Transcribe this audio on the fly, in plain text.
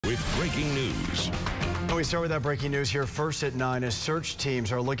with breaking news. We start with that breaking news here first at 9 as search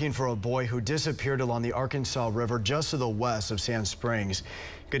teams are looking for a boy who disappeared along the Arkansas River just to the west of Sand Springs.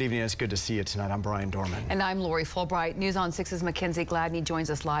 Good evening. It's good to see you tonight. I'm Brian Dorman. And I'm Lori Fulbright. News on 6's Mackenzie Gladney joins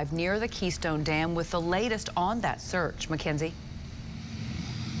us live near the Keystone Dam with the latest on that search. Mackenzie.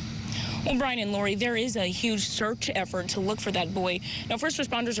 Well, Brian and Lori, there is a huge search effort to look for that boy. Now, first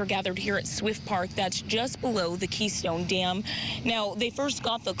responders are gathered here at Swift Park. That's just below the Keystone Dam. Now, they first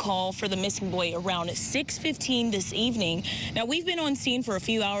got the call for the missing boy around 6:15 this evening. Now, we've been on scene for a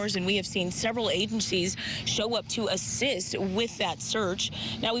few hours, and we have seen several agencies show up to assist with that search.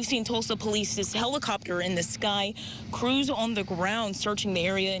 Now, we've seen Tulsa Police's helicopter in the sky, crews on the ground searching the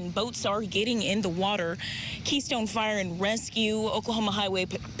area, and boats are getting in the water. Keystone Fire and Rescue, Oklahoma Highway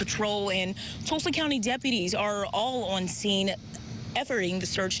Patrol, and Tulsa County deputies are all on scene efforting the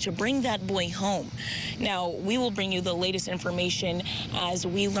search to bring that boy home. Now, we will bring you the latest information as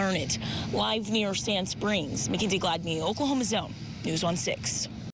we learn it. Live near Sand Springs, Mackenzie Gladney, Oklahoma Zone, News on 6.